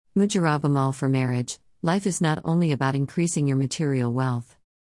Mujarab Amal for marriage. Life is not only about increasing your material wealth.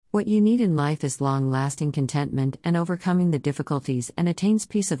 What you need in life is long-lasting contentment and overcoming the difficulties and attains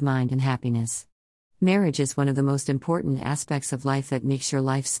peace of mind and happiness. Marriage is one of the most important aspects of life that makes your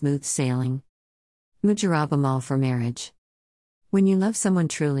life smooth sailing. Mujarab Amal for marriage. When you love someone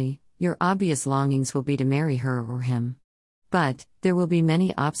truly, your obvious longings will be to marry her or him. But there will be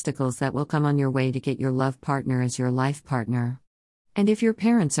many obstacles that will come on your way to get your love partner as your life partner. And if your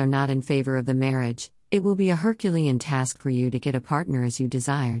parents are not in favor of the marriage, it will be a Herculean task for you to get a partner as you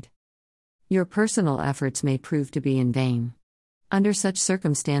desired. Your personal efforts may prove to be in vain. Under such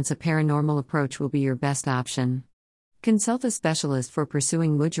circumstance, a paranormal approach will be your best option. Consult a specialist for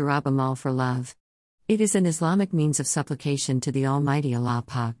pursuing Mujarab Amal for love. It is an Islamic means of supplication to the Almighty Allah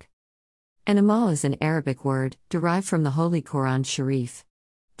Pak. An Amal is an Arabic word, derived from the Holy Quran Sharif.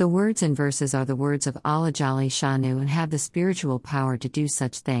 The words and verses are the words of Allah Jalla Shanu and have the spiritual power to do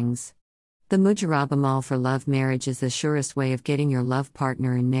such things. The Mujarab Amal for love marriage is the surest way of getting your love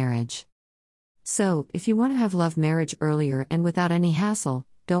partner in marriage. So, if you want to have love marriage earlier and without any hassle,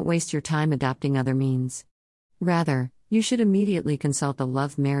 don't waste your time adopting other means. Rather, you should immediately consult a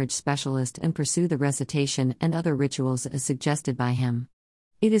love marriage specialist and pursue the recitation and other rituals as suggested by him.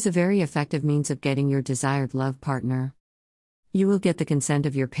 It is a very effective means of getting your desired love partner. You will get the consent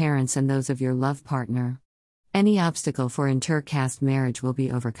of your parents and those of your love partner. Any obstacle for inter-caste marriage will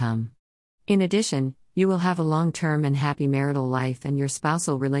be overcome. In addition, you will have a long-term and happy marital life and your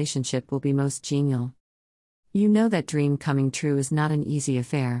spousal relationship will be most genial. You know that dream coming true is not an easy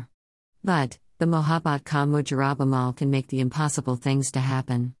affair. But the Mohabbat Ka Mujarab Amal can make the impossible things to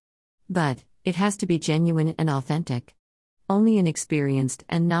happen. But it has to be genuine and authentic. Only an experienced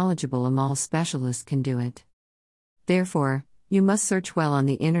and knowledgeable Amal specialist can do it. Therefore, you must search well on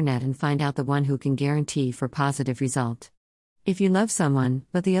the internet and find out the one who can guarantee for positive result. If you love someone,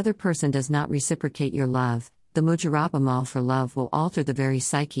 but the other person does not reciprocate your love, the Mujarab Amal for love will alter the very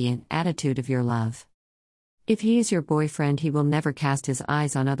psyche and attitude of your love. If he is your boyfriend, he will never cast his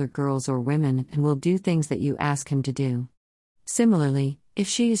eyes on other girls or women and will do things that you ask him to do. Similarly, if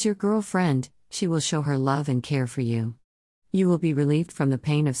she is your girlfriend, she will show her love and care for you. You will be relieved from the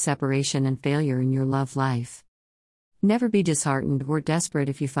pain of separation and failure in your love life. Never be disheartened or desperate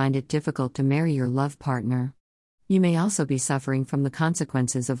if you find it difficult to marry your love partner. You may also be suffering from the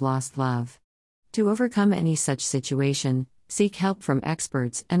consequences of lost love. To overcome any such situation, seek help from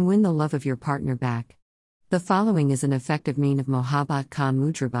experts and win the love of your partner back. The following is an effective mean of Mohabbat Ka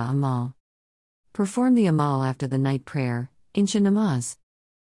Mujarab Amal. Perform the Amal after the night prayer, Insha Namaz.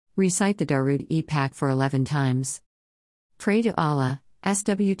 Recite the Darud-e-Pak for 11 times. Pray to Allah,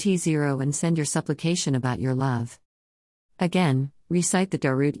 SWT0 and send your supplication about your love. Again, recite the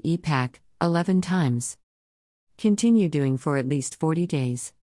Darud-e-Pak 11 times. Continue doing for at least 40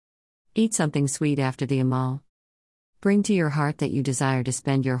 days. Eat something sweet after the Amal. Bring to your heart that you desire to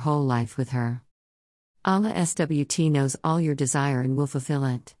spend your whole life with her. Allah SWT knows all your desire and will fulfill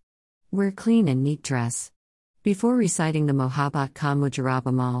it. Wear clean and neat dress. Before reciting the Mohabbat Ka Mujarab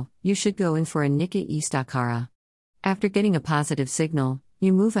Amal, you should go in for a nikah-e-istikhara. After getting a positive signal,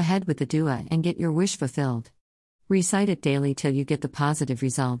 you move ahead with the dua and get your wish fulfilled. Recite it daily till you get the positive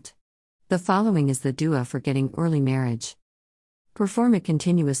result. The following is the dua for getting early marriage. Perform it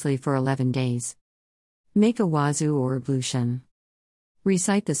continuously for 11 days. Make a wuzu or ablution.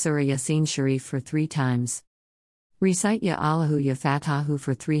 Recite the Surah Yasin Sharif for 3 times. Recite Ya Allahu Ya Fatahu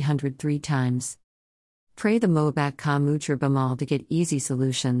for 303 times. Pray the Mohabbat Ka Mujarab Amal to get easy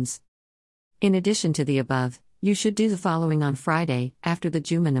solutions. In addition to the above, you should do the following on Friday, after the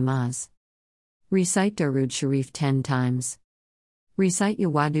Jummah namaz. Recite Darud Sharif 10 times. Recite Ya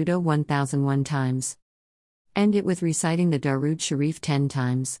Waduda 1001 times. End it with reciting the Darud Sharif 10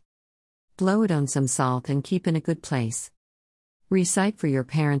 times. Blow it on some salt and keep in a good place. Recite for your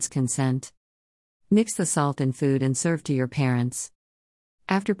parents' consent. Mix the salt in food and serve to your parents.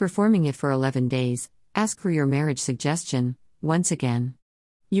 After performing it for 11 days, ask for your marriage suggestion, once again.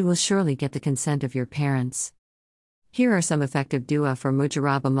 You will surely get the consent of your parents. Here are some effective dua for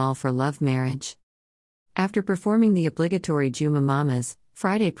Mujarab Amal for love marriage. After performing the obligatory Jummah namaz,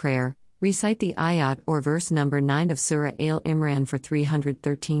 Friday prayer, recite the ayat or verse number 9 of Surah Al-Imran for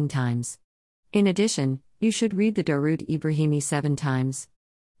 313 times. In addition, you should read the Darud Ibrahimi 7 times.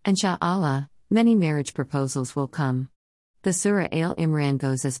 Insha'Allah, many marriage proposals will come. The Surah Al-Imran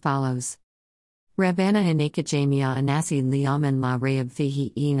goes as follows. Rabbana Hanaka Jamia Anasi Liyaman La Rayab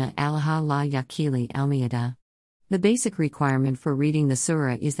Fihi Ina Alaha La Yakili Almiyada. The basic requirement for reading the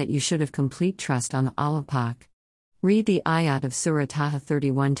surah is that you should have complete trust on Allah Pak. Read the ayat of Surah Taha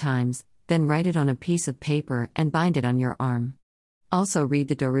 31 times, then write it on a piece of paper and bind it on your arm. Also read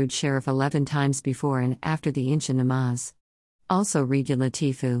the Darud Sharif 11 times before and after the Insha namaz. Also read Ya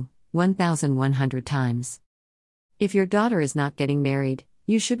Latifu 1100 times. If your daughter is not getting married,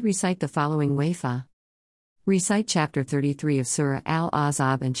 you should recite the following wafa. Recite chapter 33 of Surah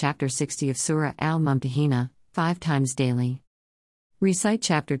Al-Ahzab and chapter 60 of Surah Al-Mumtahina 5 times daily. Recite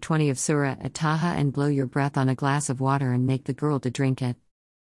chapter 20 of Surah At-Taha and blow your breath on a glass of water and make the girl to drink it.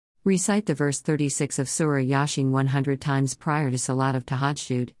 Recite the verse 36 of Surah Yasin 100 times prior to Salat of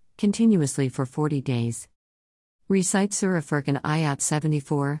Tahajjud, continuously for 40 days. Recite Surah Furqan ayat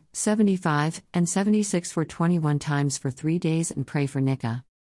 74, 75, and 76 for 21 times for 3 days and pray for nikah.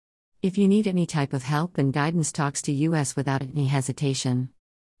 If you need any type of help and guidance, talks to us without any hesitation.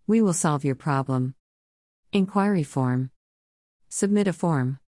 We will solve your problem. Inquiry form. Submit a form.